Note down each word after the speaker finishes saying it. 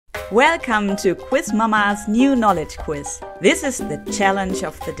Welcome to QuizMama's new knowledge quiz. This is the challenge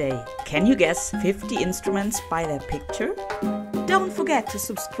of the day. Can you guess 50 instruments by their picture? Don't forget to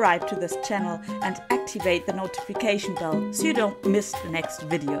subscribe to this channel and activate the notification bell so you don't miss the next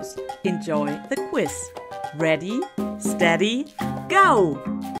videos. Enjoy the quiz. Ready, steady, go!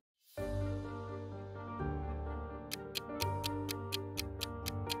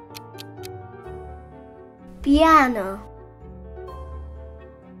 Piano,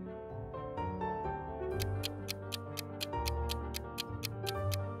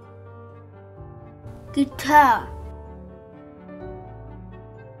 guitar,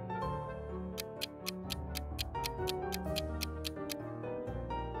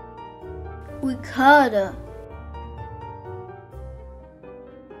 recorder,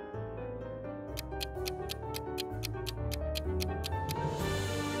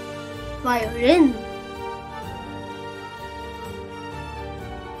 violin,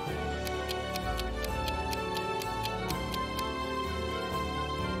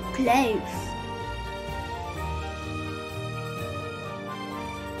 claves,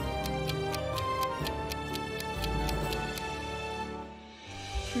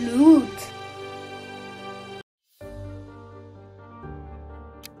 flute,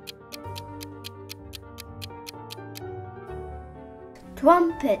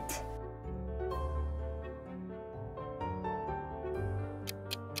 trumpet,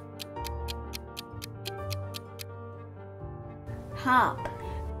 harp,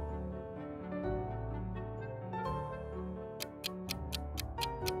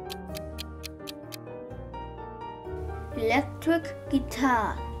 electric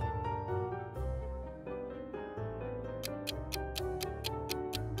guitar,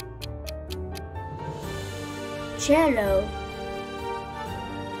 cello,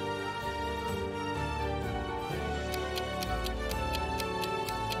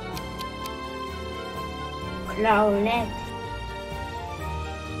 clarinet,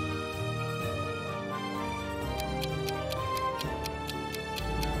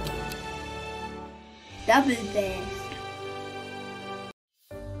 double bass,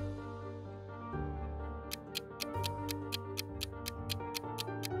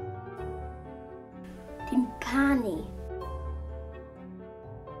 timpani,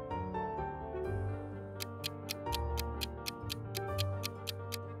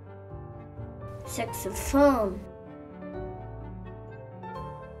 saxophone,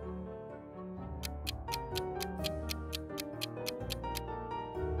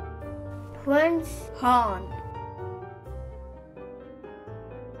 French horn,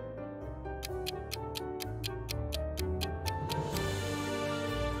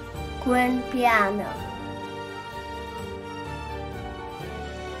 grand piano,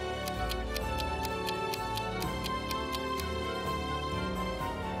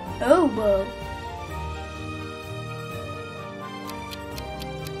 oboe,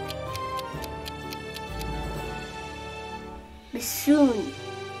 bassoon,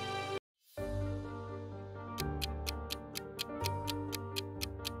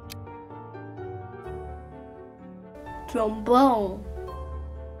 trombone,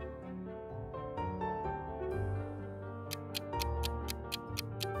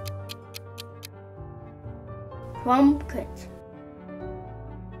 trumpet,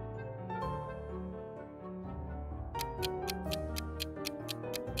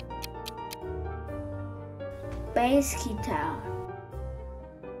 bass guitar,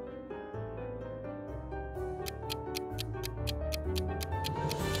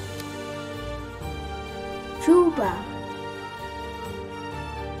 tuba,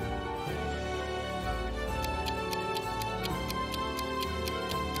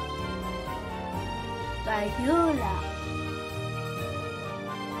 viola,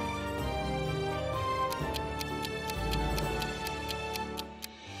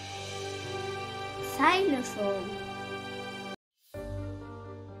 xylophone,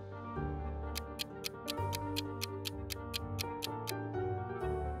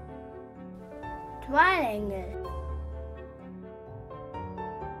 triangle,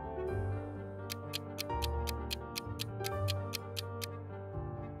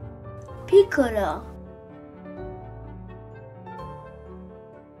 piccolo,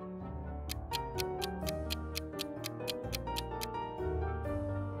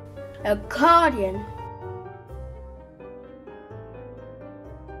 accordion,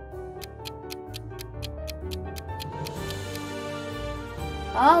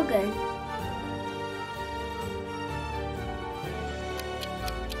 organ,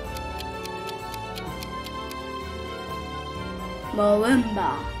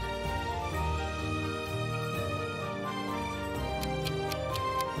 marimba,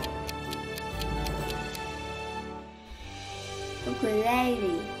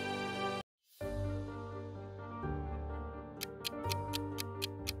 ukulele,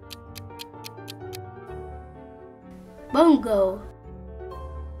 bongo,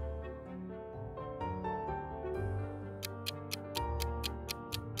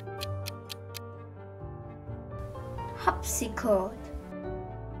 harpsichord,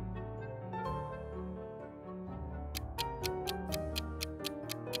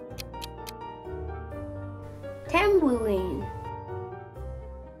 tambourine,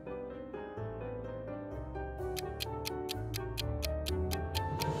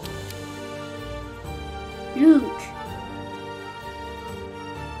 lute,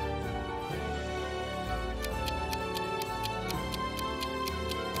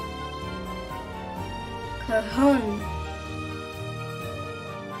 cajon,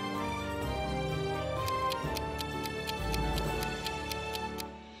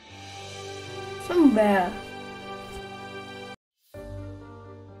 cymbal,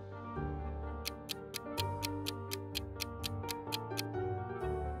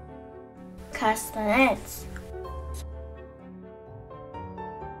 castanets,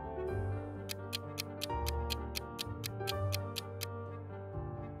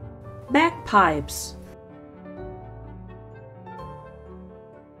 bagpipes,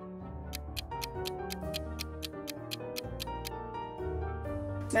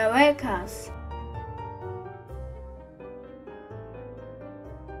 maracas,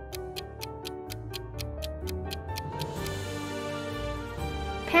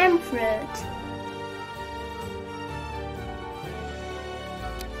 pamphlet,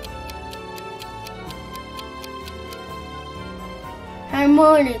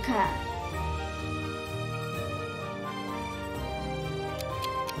 harmonica,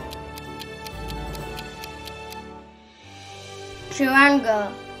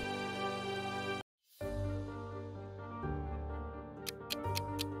 triangle,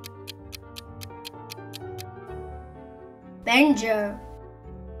 banjo,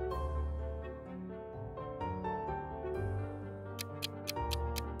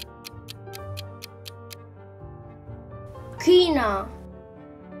 quina,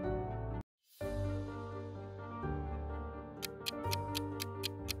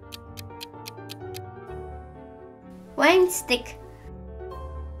 wine stick,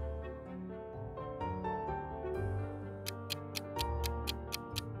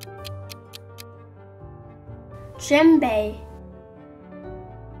 djembe,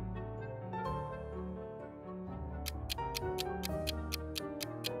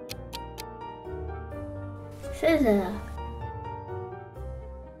 scissor,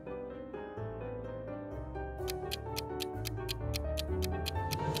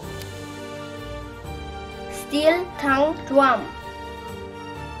 steel tongue drum,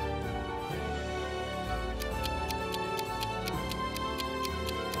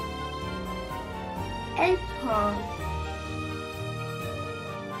 apron,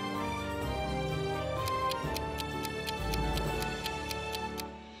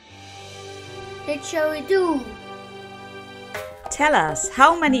 what shall we do? Tell us,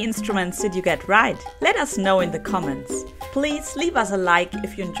 how many instruments did you get right? Let us know in the comments. Please leave us a like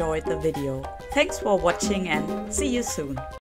if you enjoyed the video. Thanks for watching and see you soon.